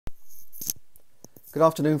Good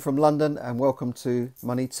afternoon from London and welcome to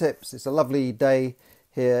Money Tips. It's a lovely day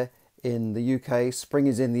here in the UK. Spring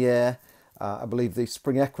is in the air. I believe the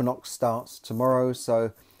spring equinox starts tomorrow,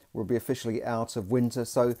 so we'll be officially out of winter.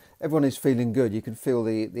 So everyone is feeling good. You can feel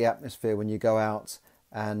the atmosphere when you go out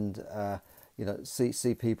and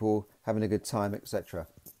see people having a good time, etc.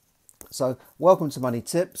 So welcome to Money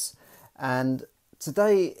Tips, and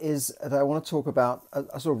today I want to talk about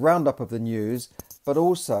a sort of roundup of the news, but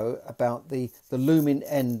also about the looming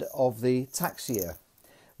end of the tax year,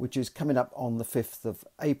 which is coming up on the 5th of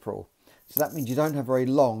April. So that means you don't have very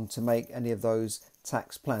long to make any of those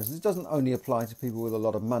tax plans. This doesn't only apply to people with a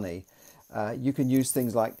lot of money. You can use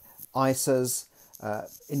things like ISAs,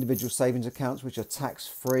 individual savings accounts, which are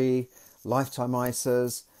tax-free, lifetime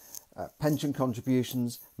ISAs, pension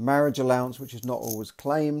contributions, marriage allowance, which is not always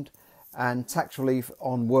claimed, and tax relief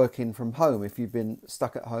on working from home if you've been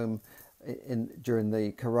stuck at home during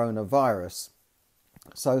the coronavirus.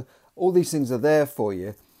 So all these things are there for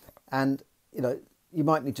you, and you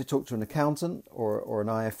might need to talk to an accountant or an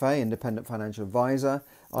IFA, independent financial advisor.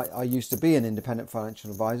 I used to be an independent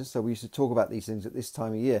financial advisor, so we used to talk about these things at this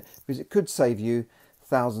time of year because it could save you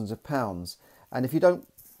thousands of pounds. And if you don't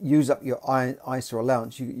use up your ISA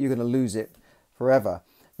allowance, you're going to lose it forever.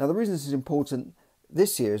 Now, the reason this is important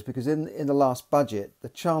this year is because in the last budget, the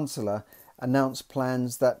Chancellor announced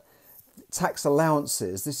plans that tax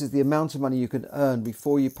allowances, this is the amount of money you can earn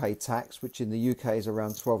before you pay tax, which in the UK is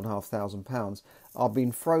around £12,500, are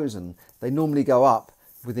being frozen. They normally go up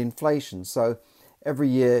with inflation. So every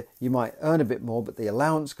year you might earn a bit more, but the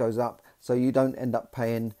allowance goes up, so you don't end up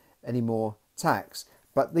paying any more tax.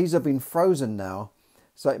 But these have been frozen now,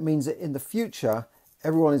 so it means that in the future,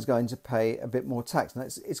 everyone is going to pay a bit more tax. Now,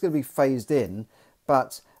 it's going to be phased in,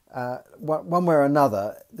 but one way or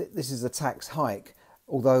another, this is a tax hike.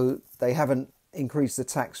 Although they haven't increased the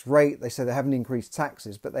tax rate, they say they haven't increased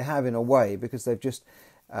taxes, but they have in a way because they've just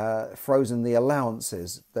frozen the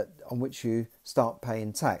allowances on which you start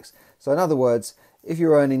paying tax. So in other words, if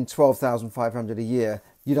you're earning £12,500 a year,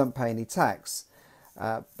 you don't pay any tax.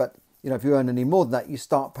 But if you earn any more than that, you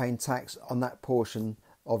start paying tax on that portion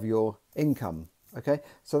of your income. Okay,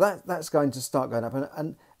 so that's going to start going up,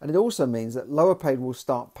 and it also means that lower paid will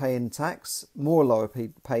start paying tax, more lower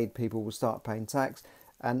paid people will start paying tax,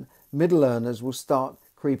 and middle earners will start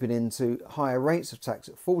creeping into higher rates of tax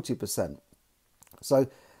at 40%. So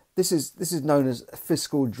this is known as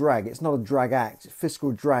fiscal drag. It's not a drag act.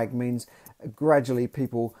 Fiscal drag means gradually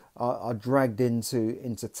people are dragged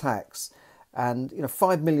into tax, and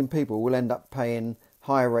 5 million people will end up paying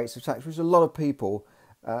higher rates of tax, which is a lot of people.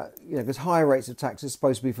 Because higher rates of tax is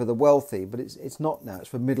supposed to be for the wealthy, but it's not now. It's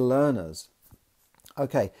for middle earners.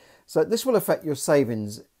 Okay, so this will affect your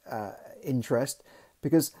savings interest,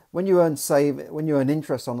 because when you earn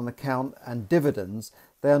interest on an account and dividends,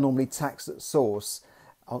 they are normally taxed at source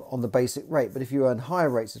on the basic rate. But if you earn higher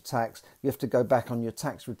rates of tax, you have to go back on your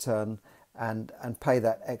tax return and pay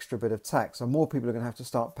that extra bit of tax. So more people are going to have to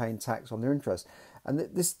start paying tax on their interest, and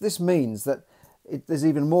this means that there's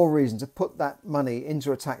even more reason to put that money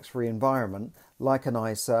into a tax-free environment like an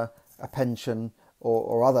ISA, a pension,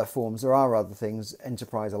 or other forms. There are other things,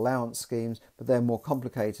 enterprise allowance schemes, but they're more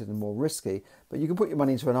complicated and more risky. But you can put your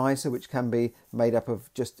money into an ISA, which can be made up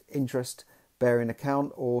of just interest-bearing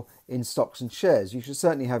account or in stocks and shares. You should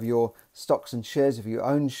certainly have your stocks and shares, if you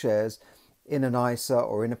own shares, in an ISA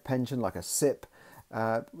or in a pension like a SIP,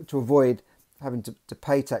 to avoid having to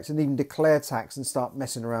pay tax and even declare tax and start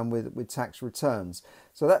messing around with tax returns.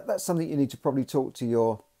 So that's something you need to probably talk to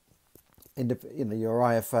your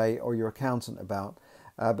IFA or your accountant about.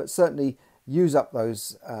 But certainly use up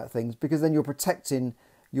those things, because then you're protecting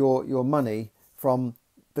your money from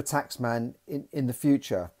the tax man in the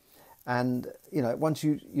future. And once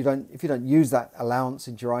if you don't use that allowance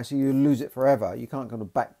into your ISA, you lose it forever. You can't kind of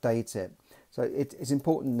backdate it. So it's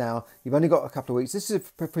important now. You've only got a couple of weeks. This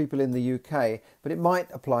is for people in the UK, but it might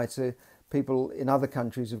apply to people in other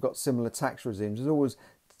countries who've got similar tax regimes. There's always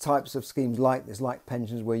types of schemes like this, like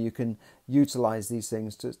pensions, where you can utilise these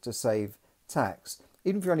things to save tax.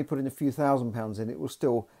 Even if you're only putting a few £1,000s in, it will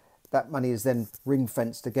still, that money is then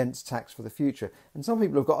ring-fenced against tax for the future. And some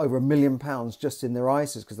people have got over £1 million just in their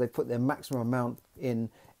ISAs because they put their maximum amount in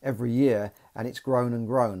every year, and it's grown and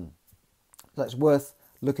grown. So it's worth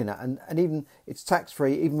looking at, and even it's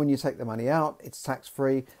tax-free. Even when you take the money out, it's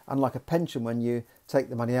tax-free. Unlike a pension, when you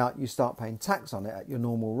take the money out, you start paying tax on it at your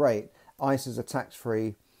normal rate. ISAs are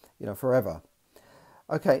tax-free, forever.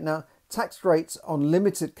 Okay, now tax rates on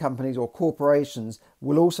limited companies or corporations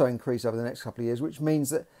will also increase over the next couple of years, which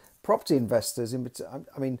means that property investors, a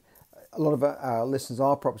lot of our listeners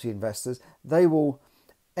are property investors, they will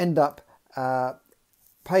end up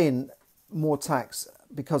paying more tax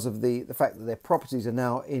because of the fact that their properties are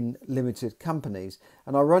now in limited companies.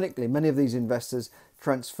 And ironically, many of these investors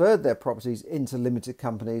transferred their properties into limited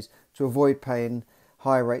companies to avoid paying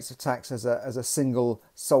higher rates of tax as a single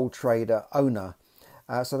sole trader owner.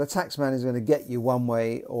 So the tax man is going to get you one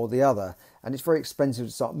way or the other. And it's very expensive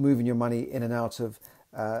to start moving your money in and out of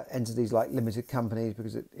entities like limited companies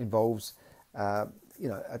because it involves a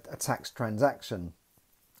tax transaction.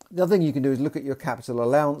 The other thing you can do is look at your capital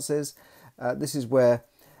allowances. This is where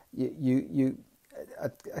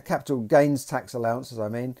a capital gains tax allowance,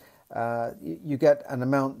 you get an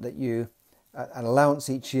amount that an allowance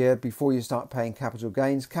each year before you start paying capital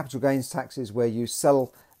gains. Capital gains tax is where you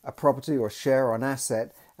sell a property or a share or an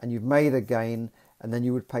asset and you've made a gain, and then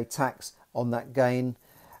you would pay tax on that gain.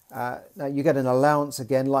 Now you get an allowance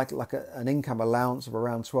again, like an income allowance of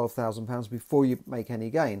around £12,000 before you make any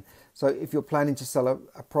gain. So if you're planning to sell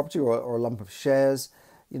a property or a lump of shares,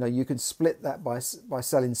 you can split that by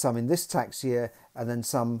selling some in this tax year and then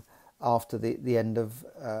some after the end of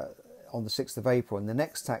on the 6th of April in the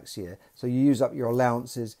next tax year. So you use up your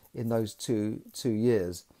allowances in those two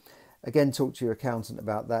years. Again, talk to your accountant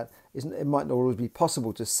about that. It might not always be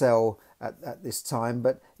possible to sell at this time,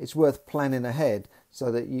 but it's worth planning ahead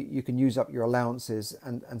so that you can use up your allowances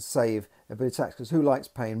and save a bit of tax. Because who likes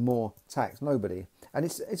paying more tax? Nobody. And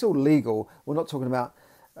it's all legal. We're not talking about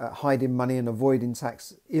hiding money and avoiding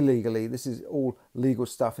tax illegally. This is all legal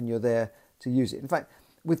stuff and you're there to use it. In fact,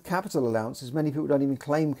 with capital allowances, many people don't even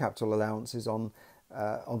claim capital allowances on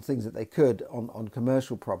things that they could on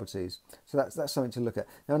commercial properties. So that's something to look at.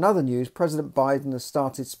 Now, in other news, President Biden has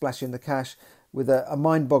started splashing the cash with a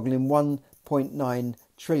mind-boggling $1.9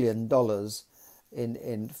 trillion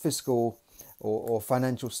in fiscal or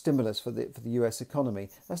financial stimulus for the US economy.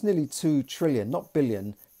 That's nearly 2 trillion, not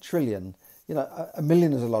billion, trillion. A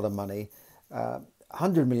million is a lot of money.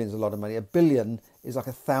 100 million is a lot of money. A billion is like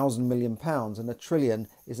 1,000 million pounds, and a trillion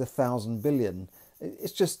is 1,000 billion.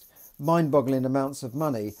 It's just mind-boggling amounts of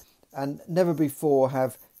money, and never before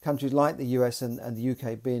have countries like the US and the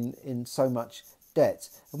UK been in so much debt.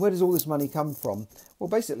 And where does all this money come from? Well,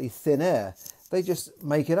 basically thin air. They just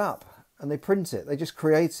make it up and they print it. They just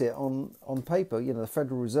create it on paper. The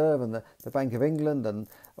Federal Reserve and the Bank of England,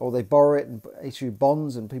 or they borrow it and issue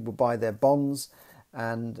bonds, and people buy their bonds,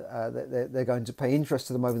 and they're going to pay interest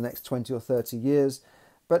to them over the next 20 or 30 years.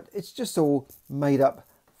 But it's just all made up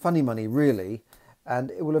funny money, really,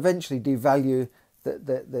 and it will eventually devalue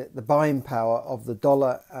the buying power of the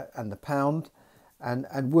dollar and the pound,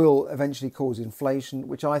 and will eventually cause inflation,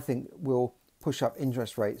 which I think will push up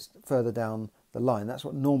interest rates further down the line. That's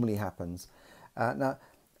what normally happens. Now,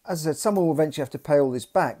 as I said, someone will eventually have to pay all this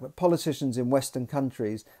back, but politicians in Western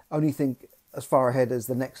countries only think as far ahead as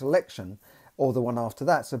the next election or the one after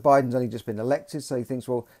that. So Biden's only just been elected, so he thinks,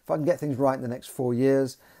 well, if I can get things right in the next 4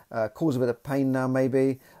 years, cause a bit of pain now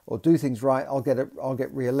maybe, or do things right, I'll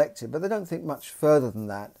get re-elected. But they don't think much further than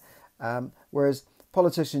that. Whereas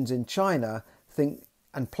politicians in China think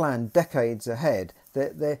and plan decades ahead.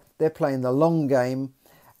 They're playing the long game,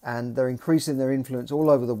 and they're increasing their influence all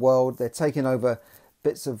over the world. They're taking over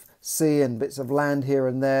bits of sea and bits of land here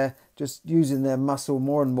and there, just using their muscle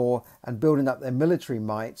more and more and building up their military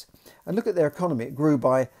might. And look at their economy. It grew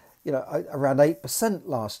by around 8%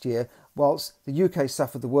 last year, whilst the UK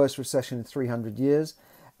suffered the worst recession in 300 years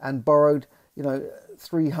and borrowed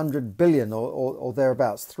 300 billion or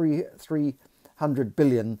thereabouts, 300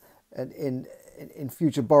 billion in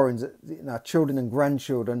future borrowings that our children and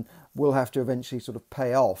grandchildren will have to eventually sort of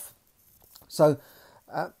pay off. So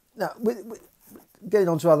now, getting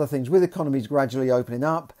on to other things, with economies gradually opening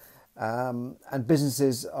up and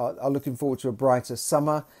businesses are looking forward to a brighter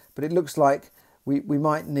summer, but it looks like we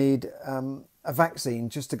might need a vaccine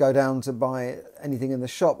just to go down to buy anything in the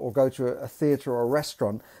shop or go to a theatre or a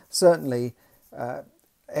restaurant. Certainly,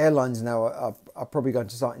 airlines now are probably going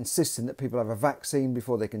to start insisting that people have a vaccine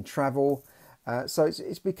before they can travel. So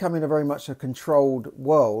it's becoming very much a controlled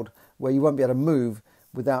world where you won't be able to move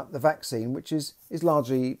without the vaccine, which is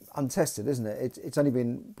largely untested, isn't it? It's only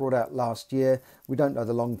been brought out last year. We don't know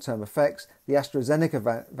the long-term effects. The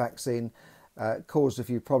AstraZeneca vaccine caused a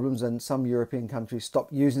few problems, and some European countries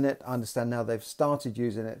stopped using it. I understand now they've started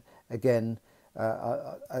using it again,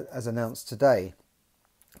 as announced today.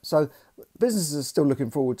 So businesses are still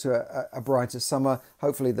looking forward to a brighter summer.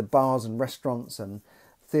 Hopefully the bars and restaurants and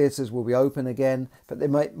theatres will be open again, but they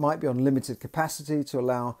might be on limited capacity to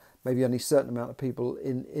allow maybe only a certain amount of people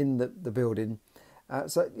in the building.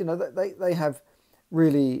 So they have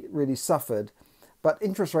really suffered. But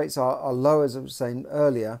interest rates are low, as I was saying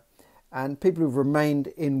earlier, and people who've remained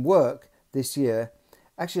in work this year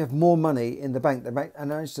actually have more money in the bank. They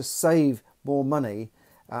manage to save more money.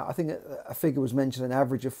 I think a figure was mentioned, an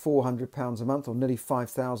average of £400 a month, or nearly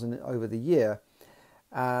 5,000 over the year.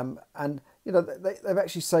 And they've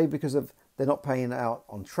actually saved because they're not paying out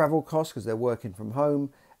on travel costs because they're working from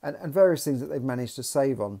home, and various things that they've managed to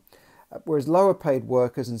save on. Whereas lower paid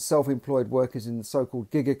workers and self-employed workers in the so-called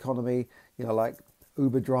gig economy, like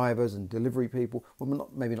Uber drivers and delivery people, well,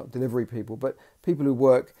 maybe not delivery people, but people who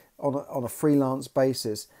work on a freelance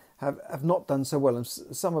basis have not done so well, and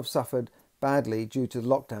some have suffered badly due to the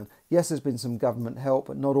lockdown. Yes, there's been some government help,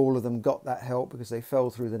 but not all of them got that help because they fell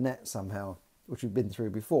through the net somehow, which we've been through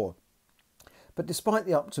before. But despite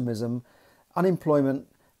the optimism, unemployment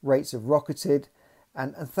rates have rocketed,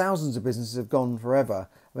 and thousands of businesses have gone forever.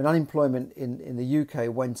 I mean, unemployment in the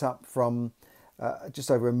UK went up from just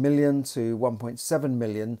over 1 million to 1.7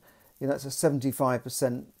 million. That's a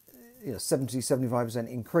 75%, 75%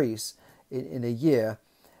 increase in a year.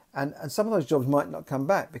 And some of those jobs might not come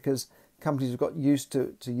back because companies have got used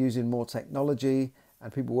to using more technology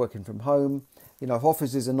and people working from home. If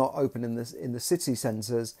offices are not open in the city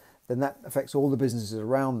centres, then that affects all the businesses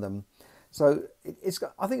around them. So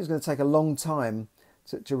I think it's going to take a long time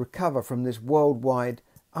to recover from this worldwide,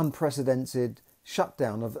 unprecedented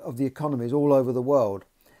shutdown of the economies all over the world.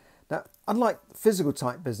 Now, unlike physical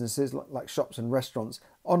type businesses like shops and restaurants,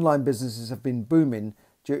 online businesses have been booming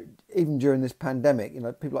even during this pandemic.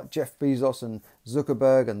 People like Jeff Bezos and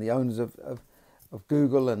Zuckerberg and the owners of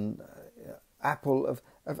Google and Apple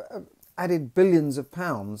have added billions of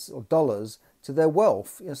pounds or dollars to their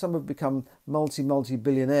wealth. Some have become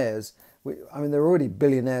multi-billionaires. I mean, they're already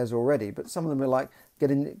billionaires already, but some of them are like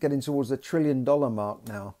getting towards the $1 trillion mark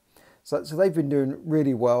now. So they've been doing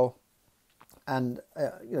really well, and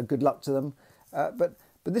good luck to them. But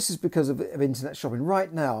this is because of internet shopping.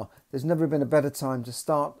 Right now, there's never been a better time to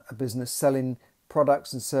start a business selling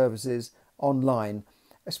products and services online,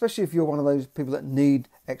 especially if you're one of those people that need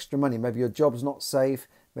extra money. Maybe your job's not safe.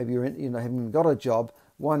 Maybe you haven't even got a job.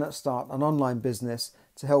 Why not start an online business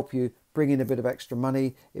to help you bring in a bit of extra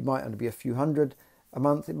money? It might only be a few hundred a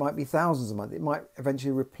month. It might be thousands a month. It might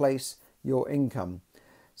eventually replace your income.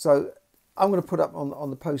 So I'm going to put up on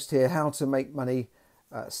the post here how to make money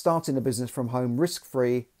starting a business from home,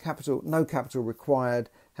 risk-free, no capital required,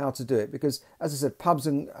 how to do it. Because, as I said, pubs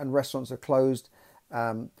and restaurants are closed.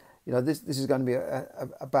 This is going to be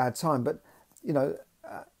a bad time. But,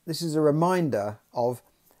 this is a reminder of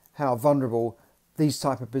how vulnerable these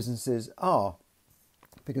type of businesses are.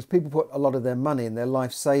 Because people put a lot of their money and their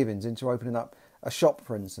life savings into opening up a shop,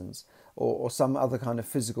 for instance, or some other kind of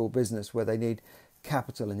physical business where they need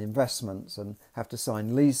capital and investments and have to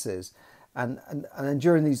sign leases. And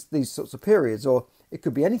during these sorts of periods, or it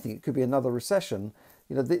could be anything, it could be another recession,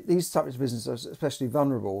 these types of businesses are especially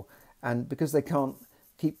vulnerable. And because they can't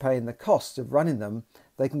keep paying the cost of running them,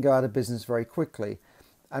 they can go out of business very quickly.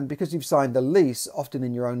 And because you've signed a lease, often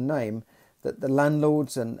in your own name, that the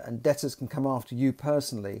landlords and debtors can come after you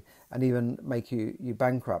personally and even make you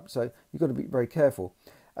bankrupt. So you've got to be very careful.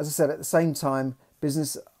 As I said, at the same time,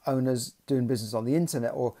 business owners doing business on the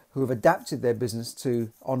internet or who have adapted their business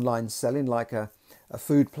to online selling, like a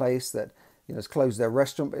food place that has closed their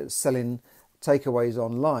restaurant but is selling takeaways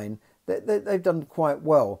online, they've done quite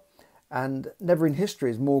well. And never in history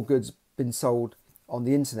has more goods been sold on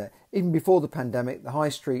the internet. Even before the pandemic, the high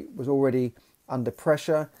street was already under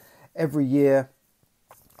pressure. Every year,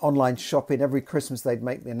 online shopping, every Christmas they'd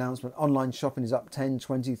make the announcement, online shopping is up 10,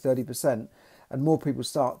 20, 30%, and more people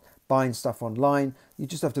start buying stuff online. You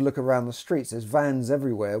just have to look around the streets. There's vans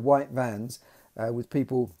everywhere, white vans, with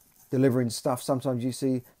people delivering stuff. Sometimes you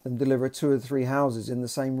see them deliver 2 or 3 houses in the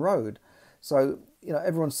same road. So,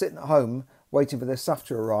 everyone's sitting at home waiting for their stuff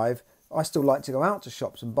to arrive. I still like to go out to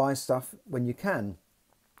shops and buy stuff when you can.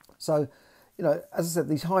 So, as I said,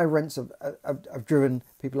 these high rents have driven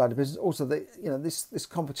people out of business. Also, this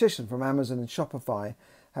competition from Amazon and Shopify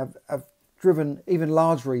have driven even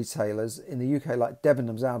large retailers in the UK like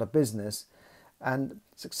Debenhams out of business, and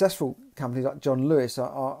successful companies like John Lewis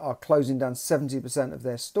are closing down 70% of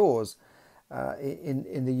their stores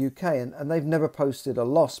in the UK, and they've never posted a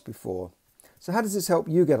loss before. So how does this help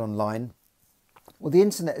you get online? Well, the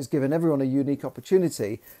internet has given everyone a unique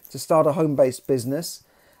opportunity to start a home-based business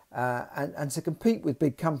and to compete with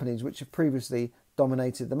big companies which have previously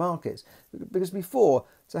dominated the markets. Because before,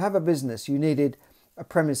 to have a business, you needed a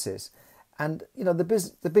premises. And,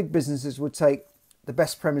 the big businesses would take the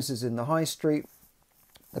best premises in the high street,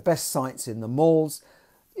 the best sites in the malls,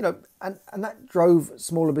 and that drove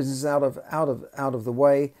smaller businesses out of the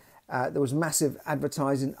way. There was massive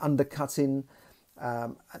advertising, undercutting,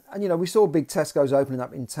 And, you know, we saw big Tesco's opening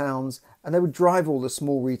up in towns, and they would drive all the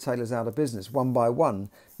small retailers out of business one by one.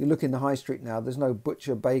 You look in the high street now, there's no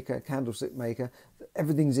butcher, baker, candlestick maker.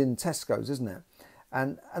 Everything's in Tesco's, isn't it?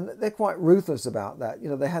 And they're quite ruthless about that. You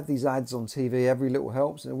know, they have these ads on TV, every little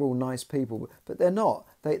helps, and they're all nice people, but they're not.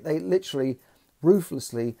 They literally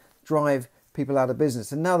ruthlessly drive people out of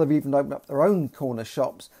business. And now they've even opened up their own corner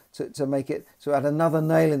shops to make it, to add another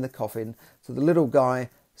nail in the coffin to the little guy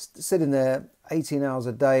sitting there 18 hours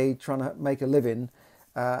a day trying to make a living.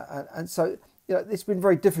 And so, you know, it's been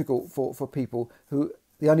very difficult for people who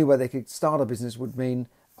the only way they could start a business would mean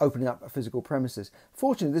opening up a physical premises.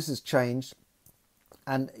 Fortunately, this has changed.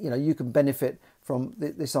 And, you know, you can benefit from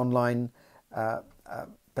this online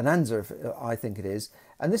bonanza, I think it is.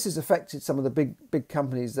 And this has affected some of the big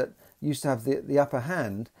companies that used to have the upper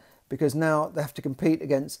hand, because now they have to compete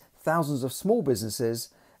against thousands of small businesses,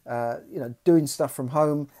 you know, doing stuff from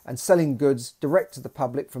home and selling goods direct to the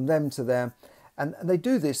public, from them to them. And they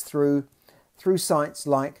do this through sites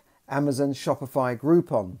like Amazon, Shopify,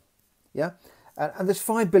 Groupon. Yeah. And there's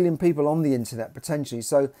 5 billion people on the internet potentially.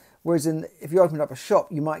 So whereas if you open up a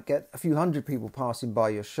shop, you might get a few hundred people passing by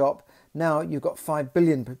your shop. Now you've got 5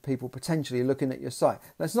 billion people potentially looking at your site.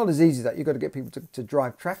 Now it's not as easy that you've got to get people to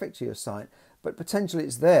drive traffic to your site, but potentially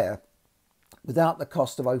it's there without the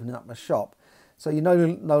cost of opening up a shop. So you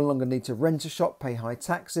no longer need to rent a shop, pay high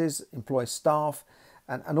taxes, employ staff,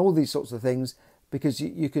 and all these sorts of things, because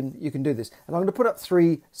you can do this. And I'm going to put up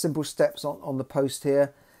 3 simple steps on the post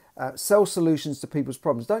here. Sell solutions to people's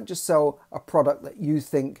problems. Don't just sell a product that you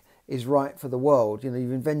think is right for the world. You know,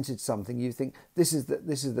 you've invented something. You think this is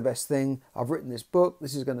the best thing. I've written this book.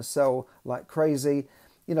 This is going to sell like crazy.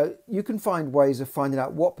 You know, you can find ways of finding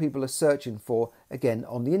out what people are searching for, again,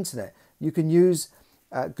 on the internet. You can use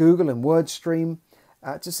Google and WordStream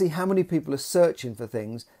to see how many people are searching for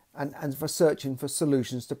things and for searching for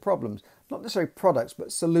solutions to problems. Not necessarily products,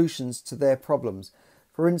 but solutions to their problems.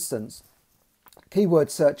 For instance,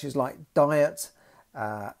 keyword searches like diet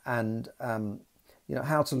and you know,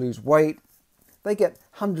 how to lose weight, they get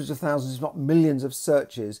hundreds of thousands, if not millions, of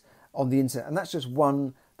searches on the internet, and that's just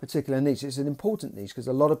one particular niche. It's an important niche because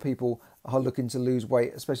a lot of people are looking to lose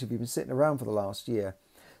weight, especially if you've been sitting around for the last year.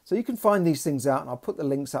 So you can find these things out, and I'll put the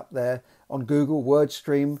links up there on Google,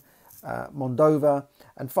 WordStream, Mondova,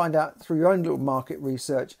 and find out through your own little market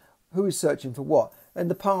research who is searching for what. In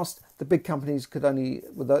the past, the big companies were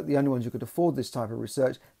the only ones who could afford this type of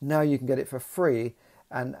research. Now you can get it for free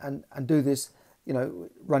and do this, you know,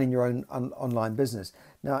 running your own online business.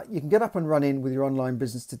 Now, you can get up and running with your online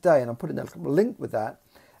business today, and I'm putting a link with that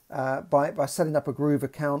by setting up a Groove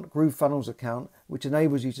Funnels account, which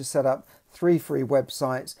enables you to set up 3 free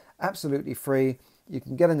websites, absolutely free. You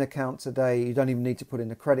can get an account today. You don't even need to put in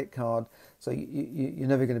a credit card, so you're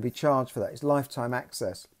never going to be charged for that. It's lifetime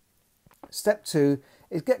access. Step 2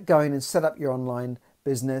 is get going and set up your online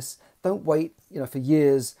business. Don't wait, you know, for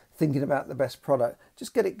years thinking about the best product.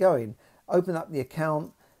 Just get it going. Open up the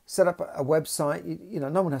account, set up a website. You know,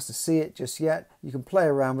 no one has to see it just yet. You can play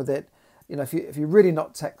around with it. You know, if you're really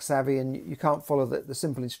not tech savvy and you can't follow the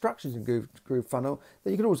simple instructions in Groove Funnel,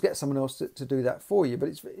 then you can always get someone else to do that for you. But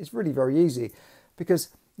it's really very easy, because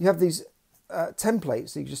you have these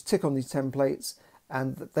templates. So you just tick on these templates,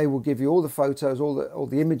 and they will give you all the photos, all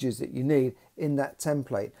the images that you need in that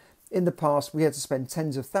template. In the past, we had to spend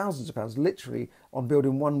tens of thousands of pounds literally on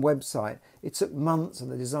building one website. It took months, and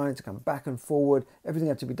the design to come back and forward. Everything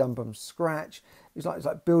had to be done from scratch. It's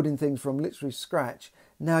like building things from literally scratch.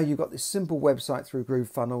 Now you've got this simple website through Groove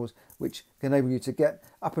Funnels, which can enable you to get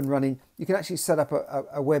up and running. You can actually set up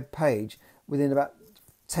a web page within about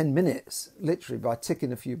 10 minutes, literally, by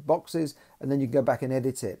ticking a few boxes, and then you can go back and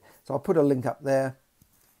edit it. So I'll put a link up there.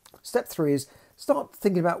 Step 3 is start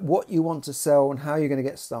thinking about what you want to sell and how you're going to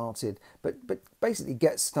get started. But basically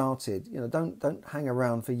get started. You know, don't hang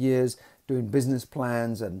around for years doing business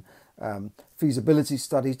plans and feasibility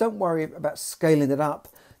studies. Don't worry about scaling it up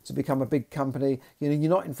to become a big company. You know, you're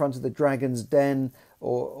not in front of the Dragon's Den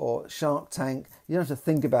or Shark Tank. You don't have to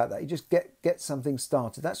think about that. You just get something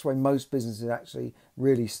started. That's where most businesses actually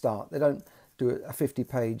really start. They don't do a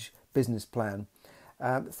 50-page business plan.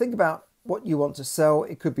 Think about what you want to sell.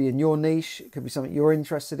 It could be in your niche, it could be something you're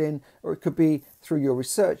interested in, or it could be through your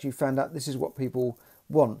research you found out this is what people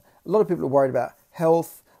want. A lot of people are worried about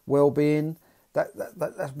health, well-being.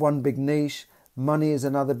 That's one big niche. Money is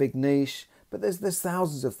another big niche. But there's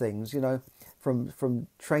thousands of things, you know, from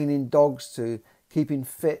training dogs to keeping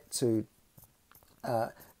fit to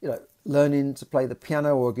you know, learning to play the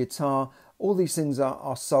piano or guitar. All these things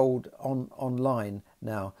are sold online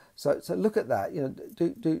now. So look at that. You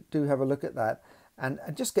know, do have a look at that, and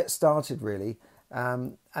just get started really.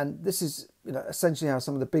 And this is essentially how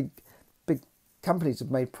some of the big companies have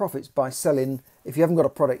made profits, by selling, if you haven't got a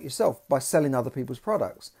product yourself, by selling other people's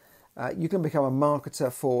products. You can become a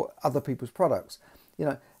marketer for other people's products.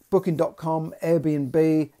 Booking.com,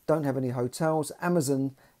 Airbnb don't have any hotels.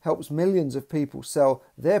 Amazon helps millions of people sell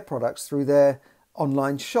their products through their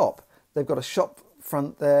online shop. They've got a shop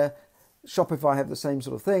front there. Shopify have the same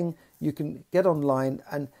sort of thing. You can get online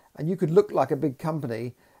and you could look like a big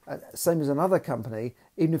company, same as another company,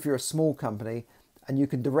 even if you're a small company, and you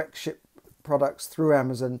can direct ship products through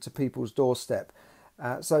Amazon to people's doorstep.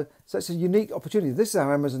 So it's a unique opportunity. This is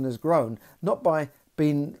how Amazon has grown, not by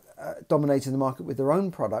being dominating the market with their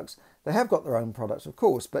own products. They have got their own products, of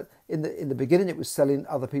course, but in the beginning it was selling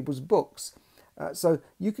other people's books. So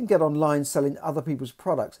you can get online selling other people's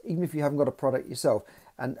products, even if you haven't got a product yourself.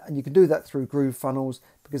 And you can do that through GrooveFunnels,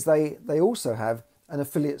 because they also have an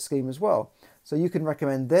affiliate scheme as well. So you can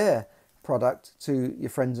recommend their product to your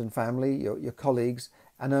friends and family, your colleagues,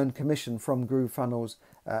 and earn commission from GrooveFunnels,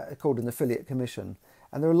 called an affiliate commission.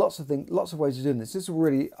 And there are lots of ways of doing this. This will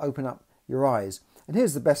really open up your eyes. And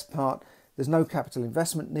here's the best part: there's no capital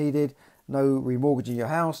investment needed, no remortgaging your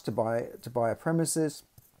house to buy a premises,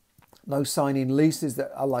 no signing leases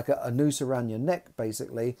that are like a noose around your neck,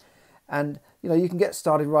 basically. And you can get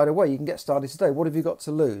started right away. You can get started today. What have you got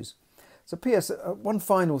to lose? So P.S. One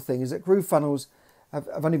final thing is that GrooveFunnels have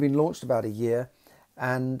only been launched about a year,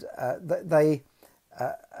 and they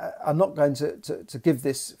are not going to give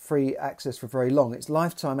this free access for very long. It's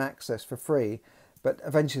lifetime access for free, but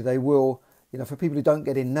eventually they will, for people who don't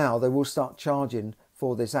get in now, they will start charging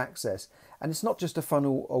for this access. And it's not just a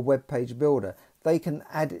funnel or web page builder. They can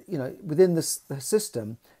add, within the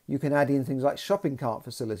system, you can add in things like shopping cart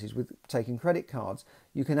facilities with taking credit cards.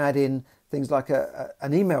 You can add in things like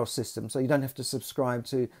an email system, so you don't have to subscribe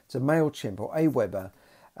to MailChimp or Aweber.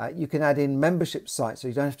 You can add in membership sites, so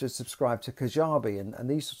you don't have to subscribe to Kajabi and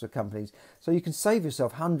these sorts of companies. So you can save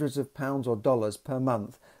yourself hundreds of pounds or dollars per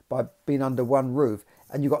month by being under one roof,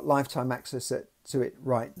 and you've got lifetime access to it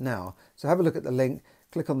right now. So have a look at the link,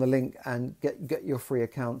 click on the link, and get your free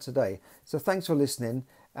account today. So thanks for listening,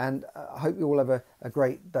 and I hope you all have a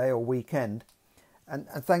great day or weekend. And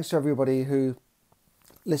thanks to everybody who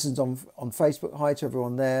listens on Facebook. Hi to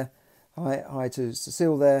everyone there. Hi to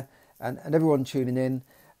Cecile there, and everyone tuning in.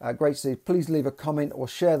 Great to see you. Please leave a comment or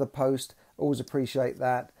share the post. Always appreciate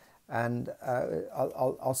that. And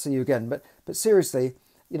I'll see you again. But seriously,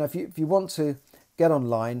 if you want to get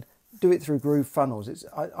online, do it through GrooveFunnels.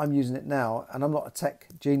 I'm using it now, and I'm not a tech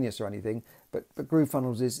genius or anything, but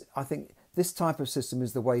GrooveFunnels is, I think, this type of system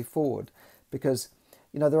is the way forward, because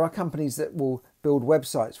there are companies that will build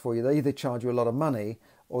websites for you. They either charge you a lot of money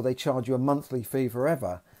or they charge you a monthly fee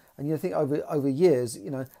forever. And you think over years,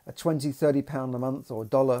 a £20-30 a month or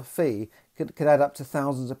dollar fee could add up to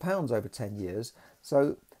thousands of pounds over 10 years.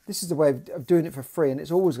 So this is the way of doing it for free, and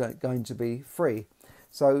it's always going to be free.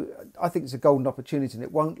 So I think it's a golden opportunity, and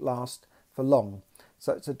it won't last for long.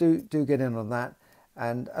 So do get in on that.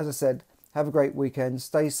 And as I said, have a great weekend,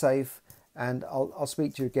 stay safe, and I'll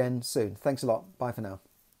speak to you again soon. Thanks a lot. Bye for now.